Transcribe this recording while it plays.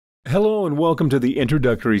Hello and welcome to the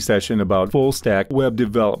introductory session about full-stack web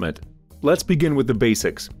development. Let's begin with the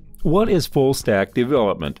basics. What is full-stack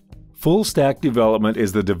development? Full-stack development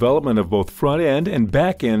is the development of both front-end and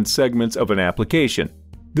back-end segments of an application.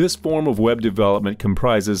 This form of web development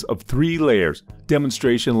comprises of three layers: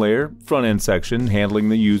 demonstration layer, front-end section handling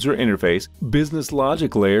the user interface, business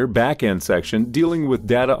logic layer, back-end section dealing with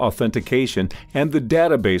data authentication, and the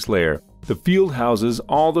database layer. The field houses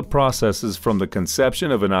all the processes from the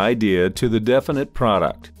conception of an idea to the definite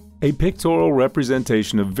product. A pictorial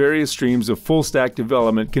representation of various streams of full-stack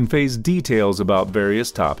development conveys details about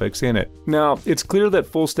various topics in it. Now, it's clear that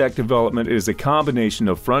full-stack development is a combination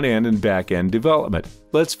of front-end and back-end development.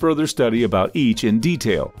 Let's further study about each in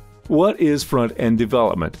detail. What is front-end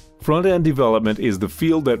development? Front-end development is the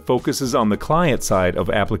field that focuses on the client side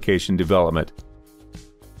of application development.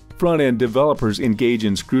 Front-end developers engage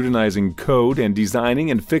in scrutinizing code and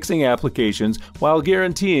designing and fixing applications while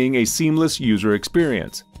guaranteeing a seamless user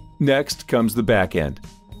experience. Next comes the back-end.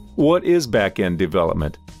 What is back-end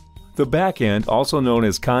development? The back-end, also known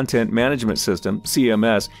as Content Management System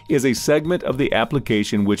 (CMS), is a segment of the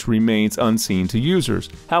application which remains unseen to users.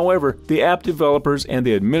 However, the app developers and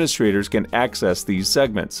the administrators can access these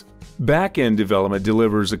segments. Back-end development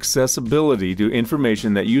delivers accessibility to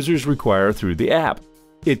information that users require through the app.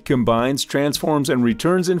 It combines, transforms, and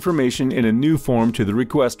returns information in a new form to the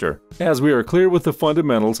requester. As we are clear with the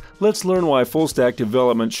fundamentals, let's learn why full-stack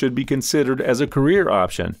development should be considered as a career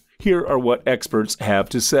option. Here are what experts have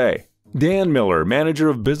to say. Dan Miller, manager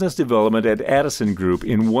of business development at Addison Group,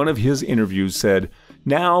 in one of his interviews said,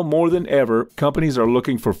 "Now, more than ever, companies are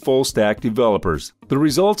looking for full-stack developers." The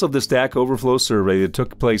results of the Stack Overflow survey that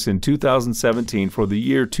took place in 2017 for the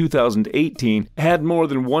year 2018 had more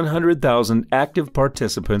than 100,000 active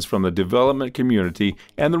participants from the development community,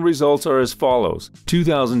 and the results are as follows.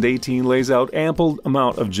 2018 lays out ample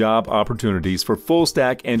amount of job opportunities for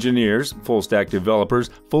full-stack engineers, full-stack developers,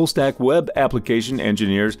 full-stack web application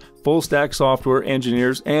engineers, full-stack software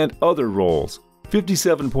engineers, and other roles.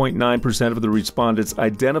 57.9% of the respondents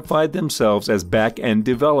identified themselves as back-end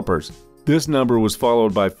developers. This number was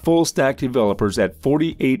followed by full-stack developers at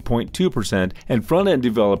 48.2% and front-end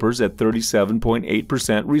developers at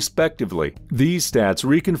 37.8% respectively. These stats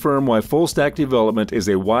reconfirm why full-stack development is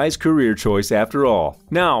a wise career choice after all.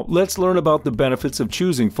 Now, let's learn about the benefits of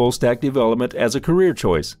choosing full-stack development as a career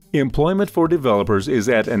choice. Employment for developers is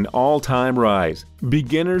at an all-time rise.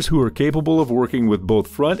 Beginners who are capable of working with both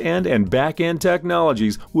front-end and back-end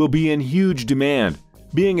technologies will be in huge demand.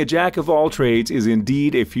 Being a jack of all trades is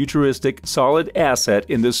indeed a futuristic, solid asset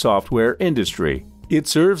in the software industry. It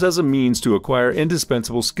serves as a means to acquire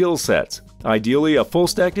indispensable skill sets. Ideally, a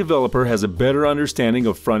full-stack developer has a better understanding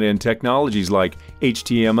of front-end technologies like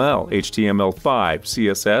HTML, HTML5,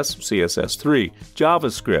 CSS, CSS3,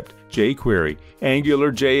 JavaScript, jQuery,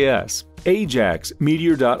 AngularJS, Ajax,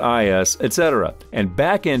 Meteor.is, etc., and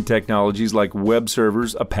back-end technologies like web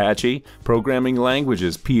servers, Apache, programming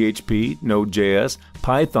languages, PHP, Node.js,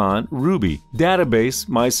 Python, Ruby, database,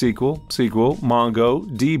 MySQL, SQL, Mongo,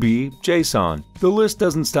 DB, JSON. The list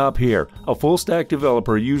doesn't stop here. A full-stack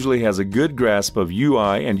developer usually has a good grasp of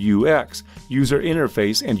UI and UX, user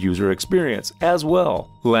interface and user experience, as well.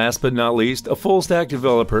 Last but not least, a full-stack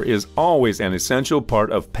developer is always an essential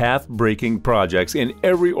part of path-breaking projects in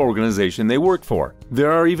every organization they work for.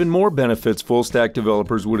 There are even more benefits full-stack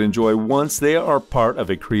developers would enjoy once they are part of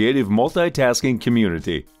a creative multitasking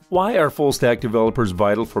community. Why are full-stack developers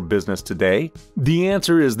vital for business today? The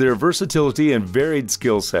answer is their versatility and varied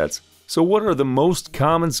skill sets. So what are the most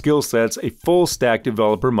common skill sets a full-stack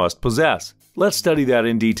developer must possess? Let's study that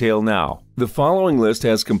in detail now. The following list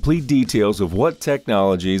has complete details of what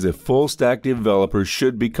technologies a full-stack developer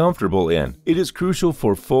should be comfortable in. It is crucial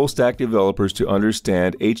for full-stack developers to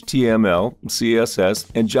understand HTML, CSS,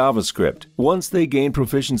 and JavaScript. Once they gain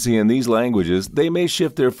proficiency in these languages, they may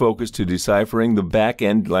shift their focus to deciphering the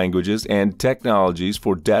back-end languages and technologies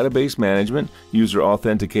for database management, user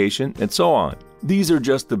authentication, and so on. These are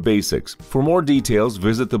just the basics. For more details,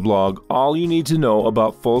 visit the blog All You Need to Know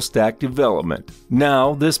About Full Stack Development.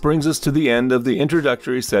 Now, this brings us to the end of the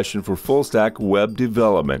introductory session for full stack web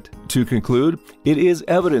development. To conclude, it is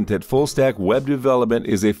evident that full stack web development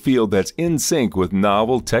is a field that's in sync with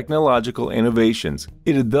novel technological innovations.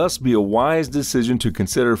 It'd thus be a wise decision to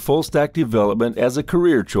consider full stack development as a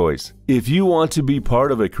career choice. If you want to be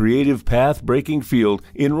part of a creative path-breaking field,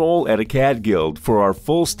 enroll at Acadgild for our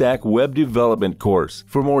full stack web development course.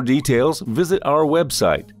 For more details, visit our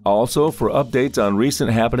website. Also, for updates on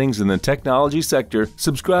recent happenings in the technology sector,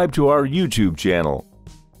 subscribe to our YouTube channel.